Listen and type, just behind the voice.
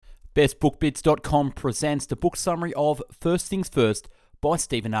BestBookBits.com presents the book summary of First Things First by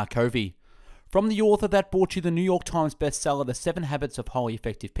Stephen R. Covey. From the author that brought you the New York Times bestseller The 7 Habits of Highly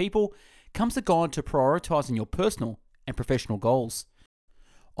Effective People comes a guide to prioritizing your personal and professional goals.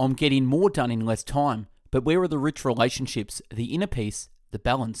 I'm getting more done in less time, but where are the rich relationships, the inner peace, the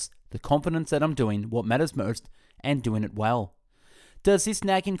balance, the confidence that I'm doing what matters most and doing it well? Does this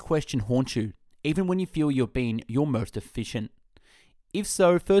nagging question haunt you, even when you feel you're being your most efficient? If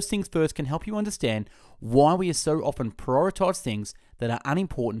so, First Things First can help you understand why we so often prioritize things that are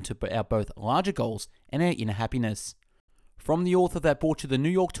unimportant to our both larger goals and our inner happiness. From the author that brought you the New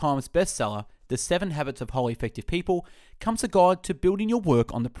York Times bestseller, The 7 Habits of Highly Effective People, comes a guide to building your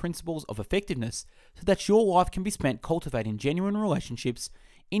work on the principles of effectiveness so that your life can be spent cultivating genuine relationships,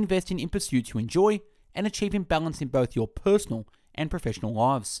 investing in pursuits you enjoy, and achieving balance in both your personal and professional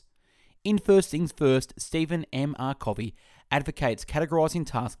lives. In First Things First, Stephen M. R. Covey advocates categorizing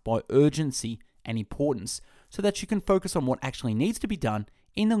tasks by urgency and importance so that you can focus on what actually needs to be done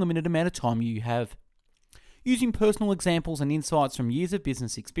in the limited amount of time you have. Using personal examples and insights from years of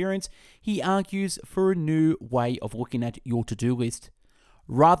business experience, he argues for a new way of looking at your to-do list.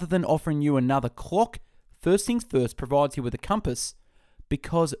 Rather than offering you another clock, First Things First provides you with a compass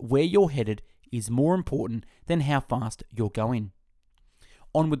because where you're headed is more important than how fast you're going.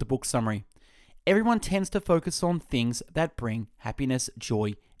 On with the book summary. Everyone tends to focus on things that bring happiness,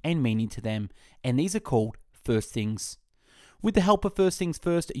 joy, and meaning to them, and these are called first things. With the help of First Things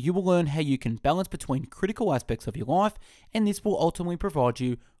First, you will learn how you can balance between critical aspects of your life, and this will ultimately provide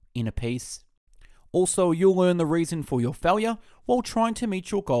you inner peace. Also, you'll learn the reason for your failure while trying to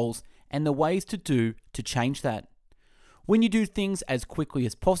meet your goals and the ways to change that. When you do things as quickly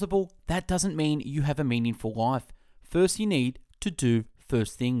as possible, that doesn't mean you have a meaningful life. First, you need to do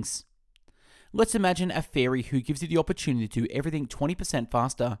first things. Let's imagine a fairy who gives you the opportunity to do everything 20%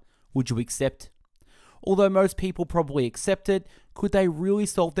 faster. Would you accept? Although most people probably accept it, could they really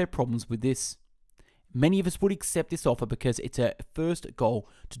solve their problems with this? Many of us would accept this offer because it's a first goal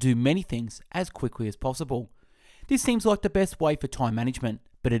to do many things as quickly as possible. This seems like the best way for time management,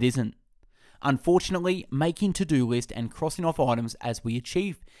 but it isn't. Unfortunately, making to-do list and crossing off items as we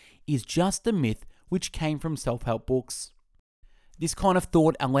achieve is just a myth which came from self-help books. This kind of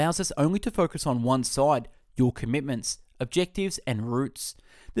thought allows us only to focus on one side, your commitments, objectives, and routes,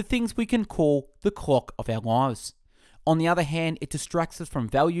 the things we can call the clock of our lives. On the other hand, it distracts us from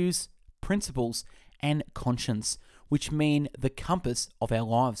values, principles, and conscience, which mean the compass of our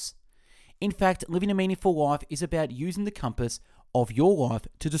lives. In fact, living a meaningful life is about using the compass of your life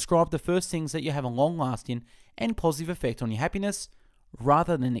to describe the first things that you have a long-lasting and positive effect on your happiness,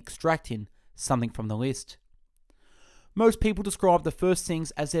 rather than extracting something from the list. Most people describe the first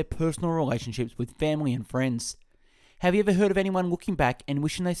things as their personal relationships with family and friends. Have you ever heard of anyone looking back and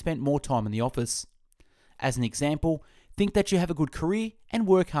wishing they spent more time in the office? As an example, think that you have a good career and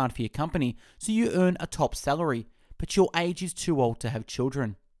work hard for your company so you earn a top salary, but your age is too old to have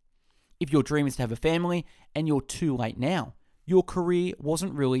children. If your dream is to have a family and you're too late now, your career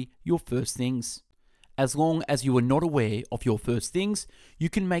wasn't really your first things. As long as you are not aware of your first things, you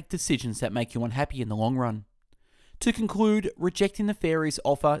can make decisions that make you unhappy in the long run. To conclude, rejecting the fairy's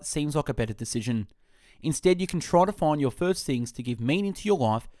offer seems like a better decision. Instead, you can try to find your first things to give meaning to your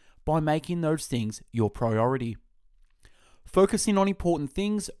life by making those things your priority. Focusing on important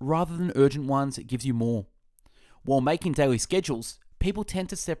things rather than urgent ones gives you more. While making daily schedules, people tend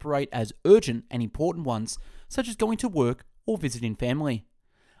to separate as urgent and important ones, such as going to work or visiting family.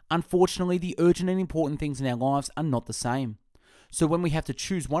 Unfortunately, the urgent and important things in our lives are not the same. So when we have to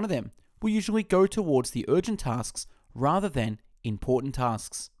choose one of them, we usually go towards the urgent tasks rather than important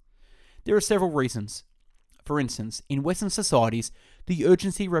tasks. There are several reasons. For instance, in Western societies, the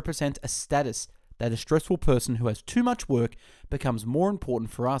urgency represents a status that a stressful person who has too much work becomes more important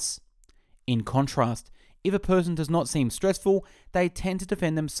for us. In contrast, if a person does not seem stressful, they tend to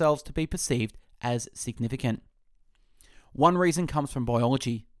defend themselves to be perceived as significant. One reason comes from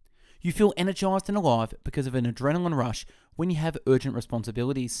biology. You feel energized and alive because of an adrenaline rush when you have urgent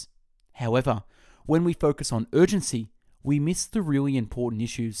responsibilities. However, when we focus on urgency, we miss the really important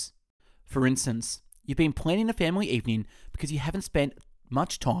issues. For instance, you've been planning a family evening because you haven't spent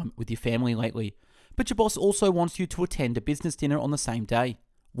much time with your family lately, but your boss also wants you to attend a business dinner on the same day.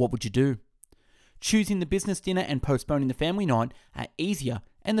 What would you do? Choosing the business dinner and postponing the family night are easier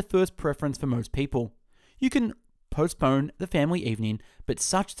and the first preference for most people. You can postpone the family evening, but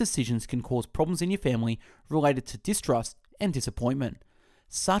such decisions can cause problems in your family related to distrust and disappointment.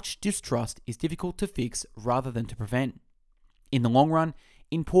 Such distrust is difficult to fix rather than to prevent. In the long run,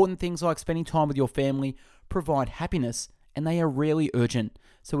 important things like spending time with your family provide happiness and they are rarely urgent,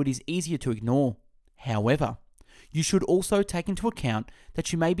 so it is easier to ignore. However, you should also take into account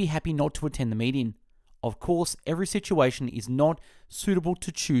that you may be happy not to attend the meeting. Of course, every situation is not suitable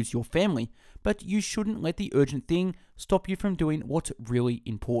to choose your family, but you shouldn't let the urgent thing stop you from doing what's really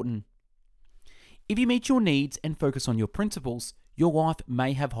important. If you meet your needs and focus on your principles, your life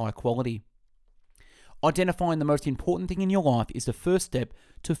may have high quality. Identifying the most important thing in your life is the first step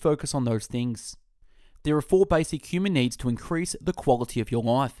to focus on those things. There are 4 basic human needs to increase the quality of your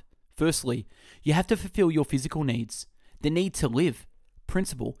life. Firstly, you have to fulfill your physical needs. The need to live,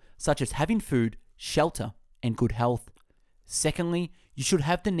 principle such as having food, shelter, and good health. Secondly, you should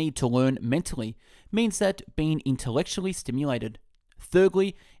have the need to learn mentally, means that being intellectually stimulated.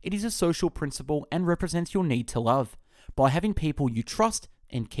 Thirdly, it is a social principle and represents your need to love, by having people you trust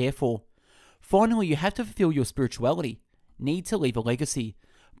and care for. Finally, you have to fulfill your spirituality, need to leave a legacy,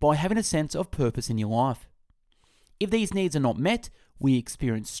 by having a sense of purpose in your life. If these needs are not met, we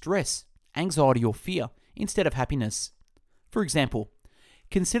experience stress, anxiety, or fear instead of happiness. For example,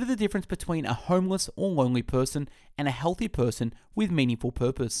 consider the difference between a homeless or lonely person and a healthy person with meaningful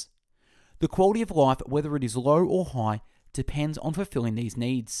purpose. The quality of life, whether it is low or high, depends on fulfilling these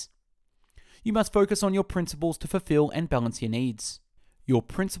needs. You must focus on your principles to fulfill and balance your needs. Your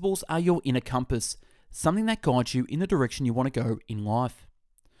principles are your inner compass, something that guides you in the direction you want to go in life.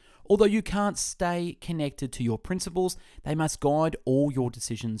 Although you can't stay connected to your principles, they must guide all your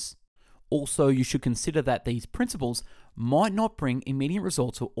decisions. Also, you should consider that these principles might not bring immediate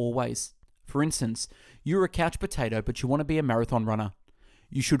results always. For instance, you're a couch potato but you want to be a marathon runner.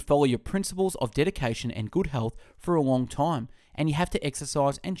 You should follow your principles of dedication and good health for a long time, and you have to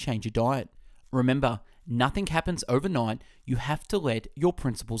exercise and change your diet. Remember, nothing happens overnight. You have to let your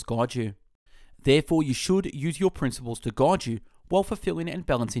principles guide you. Therefore, you should use your principles to guide you while fulfilling and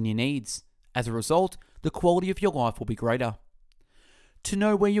balancing your needs. As a result, the quality of your life will be greater. To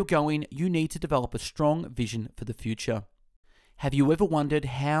know where you're going, you need to develop a strong vision for the future. Have you ever wondered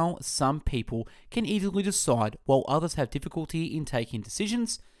how some people can easily decide while others have difficulty in taking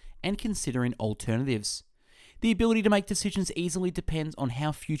decisions and considering alternatives? The ability to make decisions easily depends on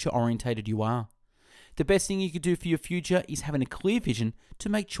how future-orientated you are. The best thing you can do for your future is having a clear vision to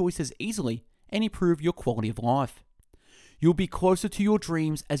make choices easily and improve your quality of life. You'll be closer to your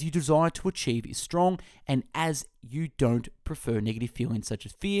dreams as your desire to achieve is strong and as you don't prefer negative feelings such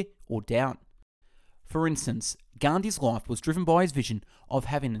as fear or doubt. For instance, Gandhi's life was driven by his vision of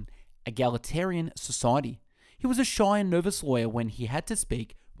having an egalitarian society. He was a shy and nervous lawyer when he had to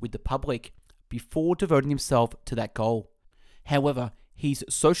speak with the public before devoting himself to that goal. However, his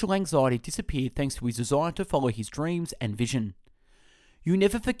social anxiety disappeared thanks to his desire to follow his dreams and vision. You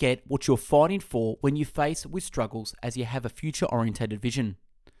never forget what you're fighting for when you face with struggles as you have a future-orientated vision.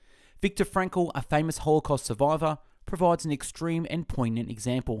 Viktor Frankl, a famous Holocaust survivor, provides an extreme and poignant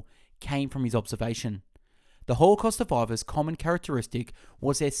example, came from his observation. The Holocaust survivors' common characteristic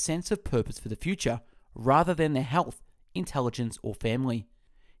was their sense of purpose for the future, rather than their health, intelligence, or family.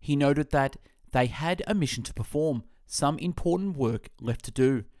 He noted that they had a mission to perform, some important work left to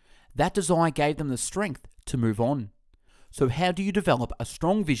do. That desire gave them the strength to move on. So how do you develop a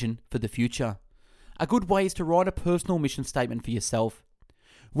strong vision for the future? A good way is to write a personal mission statement for yourself.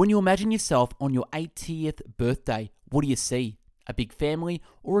 When you imagine yourself on your 80th birthday, what do you see? A big family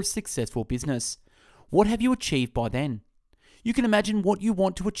or a successful business? What have you achieved by then? You can imagine what you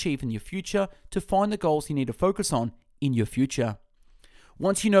want to achieve in your future to find the goals you need to focus on in your future.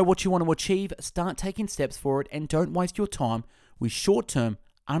 Once you know what you want to achieve, start taking steps for it and don't waste your time with short-term,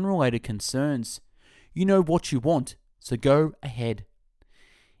 unrelated concerns. You know what you want, so go ahead.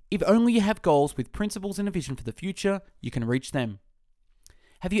 If only you have goals with principles and a vision for the future, you can reach them.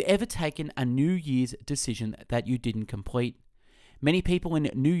 Have you ever taken a New Year's decision that you didn't complete? Many people in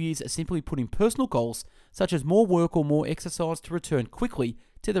New Year's simply put in personal goals, such as more work or more exercise to return quickly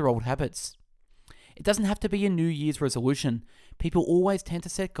to their old habits. It doesn't have to be a New Year's resolution. People always tend to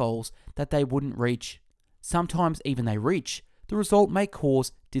set goals that they wouldn't reach. Sometimes even they reach. The result may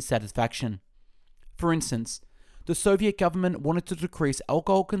cause dissatisfaction. For instance, the Soviet government wanted to decrease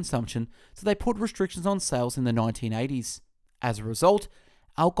alcohol consumption, so they put restrictions on sales in the 1980s. As a result,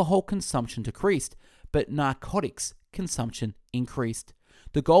 alcohol consumption decreased, but narcotics consumption increased.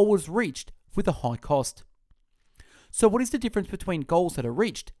 The goal was reached with a high cost. So what is the difference between goals that are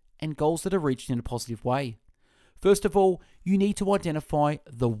reached and goals that are reached in a positive way? First of all, you need to identify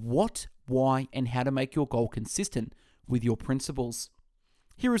the what, why, and how to make your goal consistent with your principles.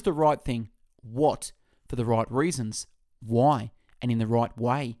 Here is the right thing. What? For the right reasons. Why? And in the right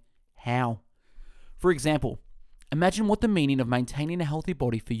way. How? For example, imagine what the meaning of maintaining a healthy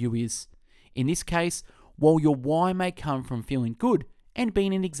body for you is. In this case, While your why may come from feeling good and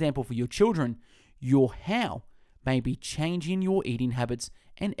being an example for your children, your how may be changing your eating habits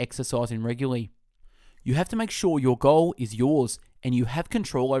and exercising regularly. You have to make sure your goal is yours and you have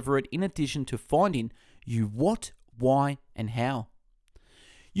control over it, in addition to finding you what, why, and how.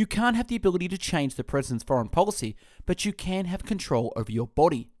 You can't have the ability to change the president's foreign policy, but you can have control over your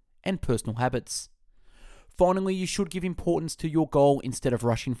body and personal habits. Finally, you should give importance to your goal instead of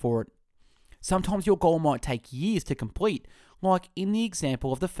rushing for it. Sometimes your goal might take years to complete, like in the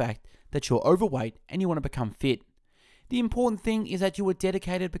example of the fact that you're overweight and you want to become fit. The important thing is that you are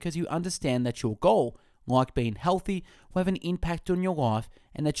dedicated because you understand that your goal, like being healthy, will have an impact on your life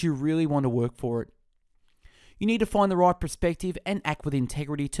and that you really want to work for it. You need to find the right perspective and act with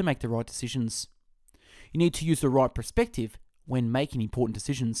integrity to make the right decisions. You need to use the right perspective when making important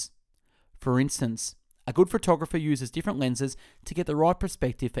decisions. For instance, a good photographer uses different lenses to get the right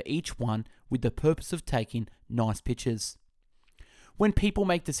perspective for each one with the purpose of taking nice pictures. When people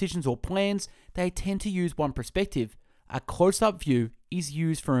make decisions or plans, they tend to use one perspective. A close-up view is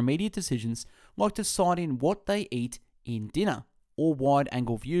used for immediate decisions like deciding what they eat in dinner, or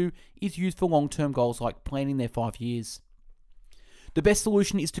wide-angle view is used for long-term goals like planning their 5 years. The best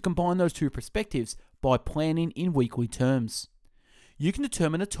solution is to combine those two perspectives by planning in weekly terms. You can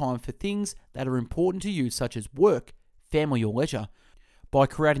determine a time for things that are important to you, such as work, family, or leisure, by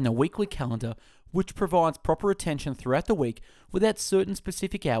creating a weekly calendar which provides proper attention throughout the week without certain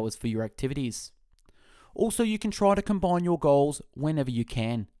specific hours for your activities. Also, you can try to combine your goals whenever you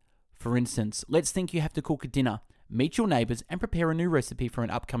can. For instance, let's think you have to cook a dinner, meet your neighbours, and prepare a new recipe for an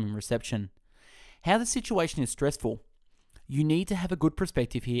upcoming reception. How the situation is stressful. You need to have a good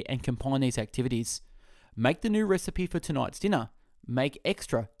perspective here and combine these activities. Make the new recipe for tonight's dinner, make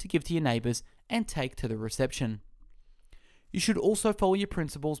extra to give to your neighbours, and take to the reception. You should also follow your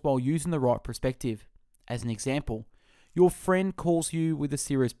principles while using the right perspective. As an example, your friend calls you with a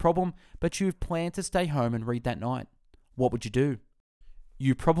serious problem, but you've planned to stay home and read that night. What would you do?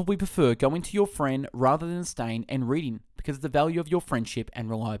 You probably prefer going to your friend rather than staying and reading because of the value of your friendship and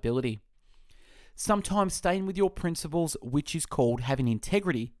reliability. Sometimes staying with your principles, which is called having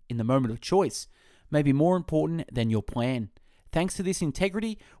integrity in the moment of choice, may be more important than your plan. Thanks to this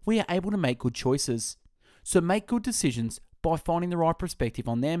integrity, we are able to make good choices. So make good decisions by finding the right perspective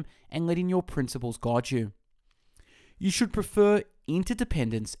on them and letting your principles guide you. You should prefer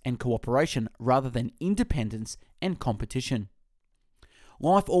interdependence and cooperation rather than independence and competition.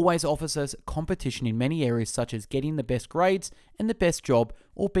 Life always offers us competition in many areas, such as getting the best grades and the best job,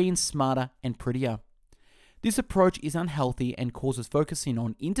 or being smarter and prettier. This approach is unhealthy and causes focusing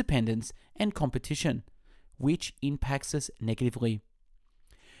on independence and competition, which impacts us negatively.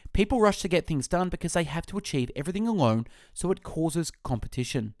 People rush to get things done because they have to achieve everything alone, so it causes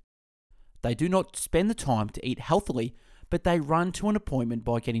competition. They do not spend the time to eat healthily, but they run to an appointment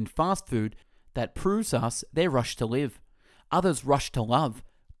by getting fast food that proves us their rush to live. Others rush to love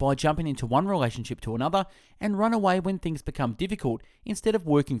by jumping into one relationship to another and run away when things become difficult instead of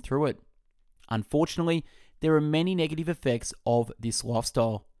working through it. Unfortunately, there are many negative effects of this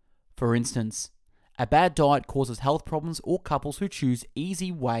lifestyle. For instance, a bad diet causes health problems, or couples who choose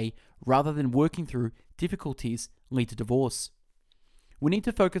easy way rather than working through difficulties lead to divorce. We need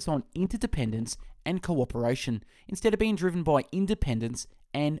to focus on interdependence and cooperation instead of being driven by independence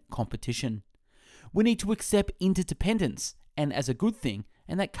and competition. We need to accept interdependence and as a good thing,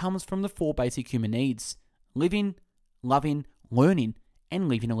 and that comes from the 4 basic human needs: living, loving, learning, and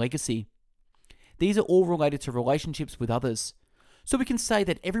leaving a legacy. These are all related to relationships with others. So we can say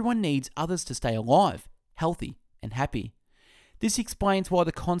that everyone needs others to stay alive, healthy, and happy. This explains why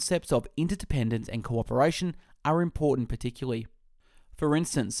the concepts of interdependence and cooperation are important particularly. For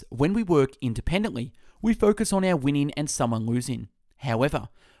instance, when we work independently, we focus on our winning and someone losing. However,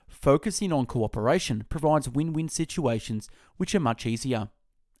 focusing on cooperation provides win-win situations which are much easier.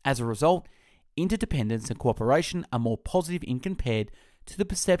 As a result, interdependence and cooperation are more positive in compared to the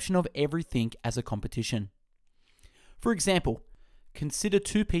perception of everything as a competition. For example, consider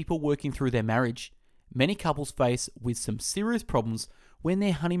 2 people working through their marriage. Many couples face with some serious problems when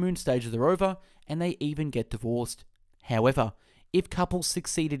their honeymoon stages are over and they even get divorced. However, if couples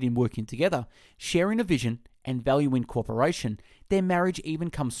succeeded in working together, sharing a vision, and valuing cooperation, their marriage even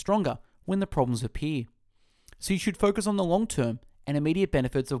comes stronger when the problems appear. So you should focus on the long-term and immediate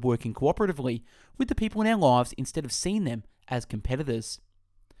benefits of working cooperatively with the people in our lives instead of seeing them as competitors.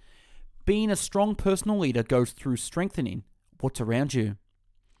 Being a strong personal leader goes through strengthening what's around you.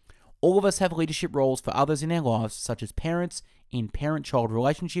 All of us have leadership roles for others in our lives, such as parents in parent-child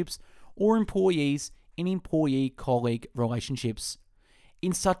relationships or employees in employee-colleague relationships.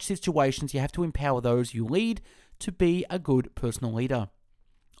 In such situations, you have to empower those you lead to be a good personal leader.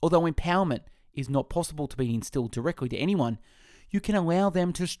 Although empowerment is not possible to be instilled directly to anyone, you can allow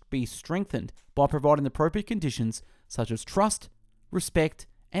them to be strengthened by providing the appropriate conditions such as trust, respect,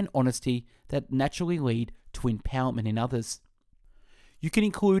 and honesty that naturally lead to empowerment in others. You can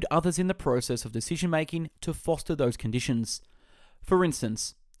include others in the process of decision making to foster those conditions. For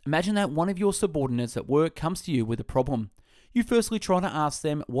instance, imagine that one of your subordinates at work comes to you with a problem. You firstly try to ask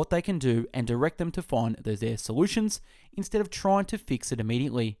them what they can do and direct them to find their solutions instead of trying to fix it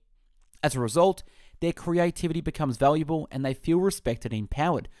immediately. As a result, their creativity becomes valuable and they feel respected and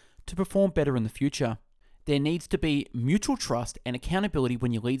empowered to perform better in the future. There needs to be mutual trust and accountability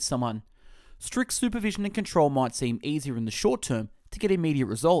when you lead someone. Strict supervision and control might seem easier in the short term to get immediate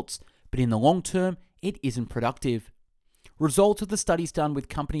results, but in the long term, it isn't productive. Results of the studies done with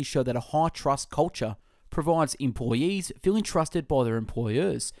companies show that a high trust culture provides employees feeling trusted by their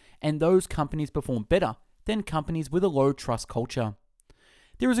employers, and those companies perform better than companies with a low trust culture.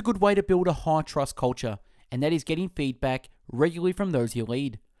 There is a good way to build a high trust culture, and that is getting feedback regularly from those you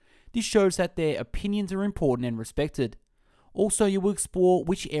lead. This shows that their opinions are important and respected. Also, you will explore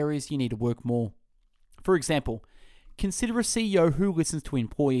which areas you need to work more. For example, consider a CEO who listens to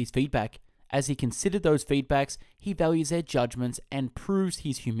employees' feedback. As he considered those feedbacks, he values their judgments and proves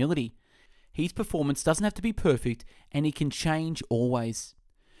his humility. His performance doesn't have to be perfect, and it can change always.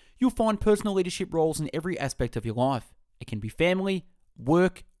 You'll find personal leadership roles in every aspect of your life. It can be family,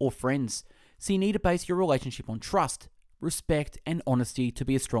 work, or friends. So you need to base your relationship on trust, respect, and honesty to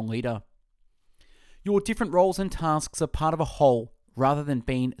be a strong leader. Your different roles and tasks are part of a whole rather than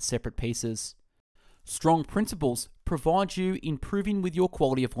being separate pieces. Strong principles provide you improving with your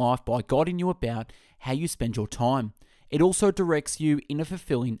quality of life by guiding you about how you spend your time. It also directs you in a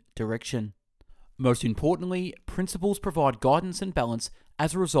fulfilling direction. Most importantly, principles provide guidance and balance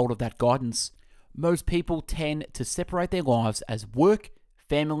as a result of that guidance. Most people tend to separate their lives as work,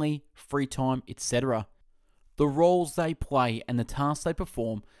 family, free time, etc. The roles they play and the tasks they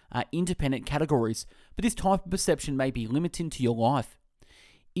perform are independent categories, but this type of perception may be limiting to your life.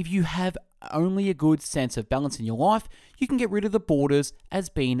 If you have only a good sense of balance in your life, you can get rid of the borders as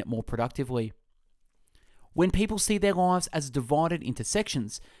being more productively. When people see their lives as divided into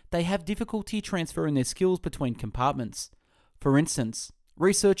sections, they have difficulty transferring their skills between compartments. For instance,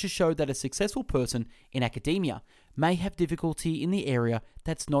 researchers show that a successful person in academia may have difficulty in the area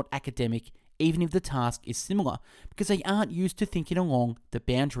that's not academic, even if the task is similar, because they aren't used to thinking along the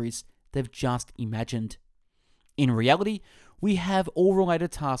boundaries they've just imagined. In reality, we have all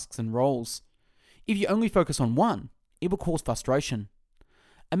related tasks and roles. If you only focus on one, it will cause frustration.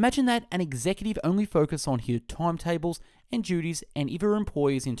 Imagine that an executive only focuses on her timetables and duties, and if her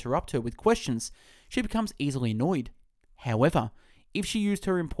employees interrupt her with questions, she becomes easily annoyed. However, if she used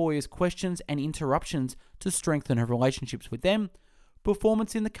her employers' questions and interruptions to strengthen her relationships with them,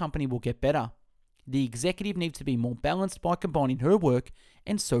 performance in the company will get better. The executive needs to be more balanced by combining her work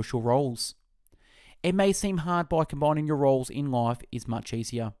and social roles. It may seem hard, by combining your roles in life is much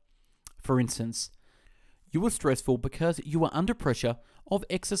easier. For instance, you are stressful because you are under pressure of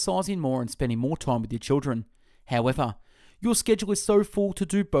exercising more and spending more time with your children. However, your schedule is so full to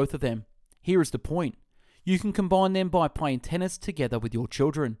do both of them. Here is the point. You can combine them by playing tennis together with your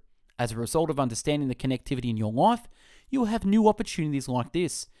children. As a result of understanding the connectivity in your life, you'll have new opportunities like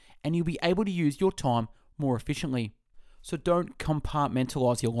this, and you'll be able to use your time more efficiently. So don't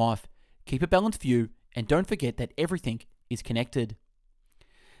compartmentalize your life. Keep a balanced view, and don't forget that everything is connected.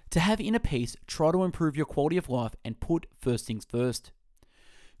 To have inner peace, try to improve your quality of life and put first things first.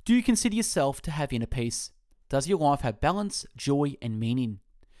 Do you consider yourself to have inner peace? Does your life have balance, joy, and meaning?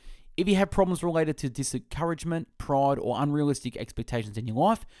 If you have problems related to discouragement, pride, or unrealistic expectations in your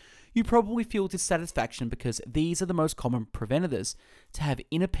life, you probably feel dissatisfaction, because these are the most common preventers to have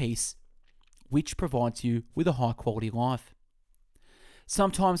inner peace, which provides you with a high quality life.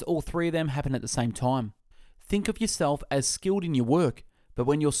 Sometimes all three of them happen at the same time. Think of yourself as skilled in your work, but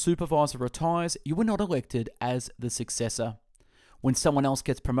when your supervisor retires, you were not elected as the successor. When someone else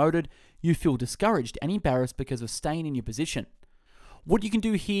gets promoted, you feel discouraged and embarrassed because of staying in your position. What you can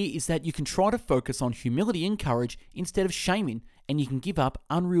do here is that you can try to focus on humility and courage instead of shaming, and you can give up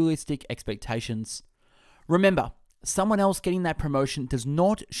unrealistic expectations. Remember, someone else getting that promotion does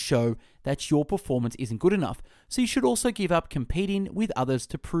not show that your performance isn't good enough, so you should also give up competing with others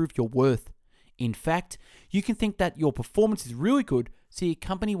to prove your worth. In fact, you can think that your performance is really good, so your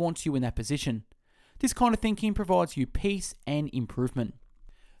company wants you in that position. This kind of thinking provides you peace and improvement.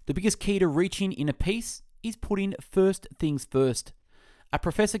 The biggest key to reaching inner peace is putting first things first. A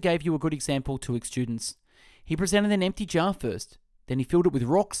professor gave you a good example to his students. He presented an empty jar first. Then he filled it with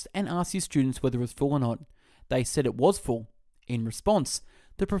rocks and asked his students whether it was full or not. They said it was full. In response,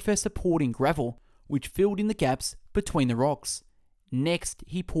 the professor poured in gravel, which filled in the gaps between the rocks. Next,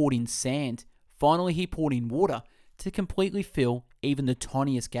 he poured in sand. Finally, he poured in water to completely fill even the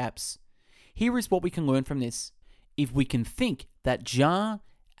tiniest gaps. Here is what we can learn from this. If we can think that jar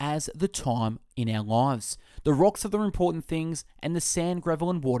as the time in our lives, the rocks are the important things and the sand, gravel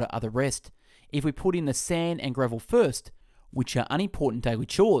and water are the rest. If we put in the sand and gravel first, which are unimportant daily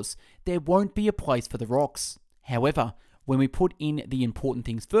chores, there won't be a place for the rocks. However, when we put in the important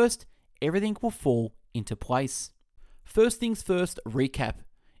things first, everything will fall into place. First things first, recap.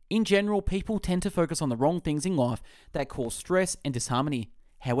 In general, people tend to focus on the wrong things in life that cause stress and disharmony.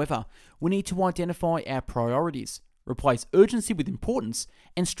 However, we need to identify our priorities, replace urgency with importance,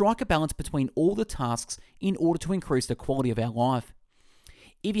 and strike a balance between all the tasks in order to increase the quality of our life.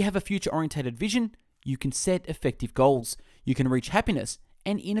 If you have a future-oriented vision, you can set effective goals. You can reach happiness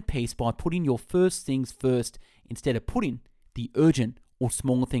and inner peace by putting your first things first instead of putting the urgent or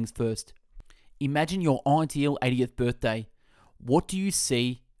smaller things first. Imagine your ideal 80th birthday. What do you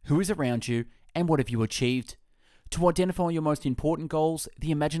see? Who is around you? And what have you achieved? To identify your most important goals,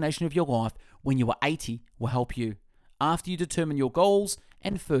 the imagination of your life when you are 80 will help you. After you determine your goals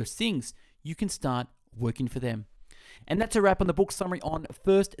and first things, you can start working for them. And that's a wrap on the book summary on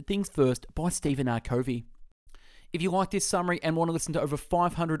First Things First by Stephen R. Covey. If you like this summary and want to listen to over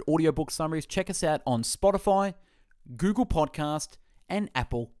 500 audiobook summaries, check us out on Spotify, Google Podcast, and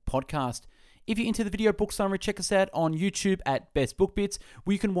Apple Podcast. If you're into the video book summary, check us out on YouTube at Best Book Bits,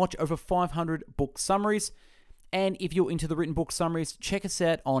 where you can watch over 500 book summaries. And if you're into the written book summaries, check us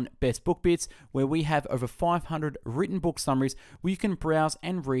out on Best Book Bits, where we have over 500 written book summaries where you can browse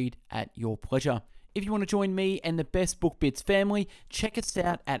and read at your pleasure. If you want to join me and the Best Book Bits family, check us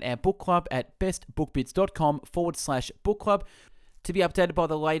out at our book club at bestbookbits.com/book club. To be updated by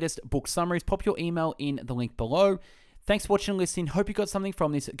the latest book summaries, pop your email in the link below. Thanks for watching and listening. Hope you got something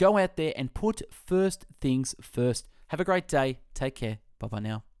from this. Go out there and put first things first. Have a great day. Take care. Bye-bye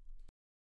now.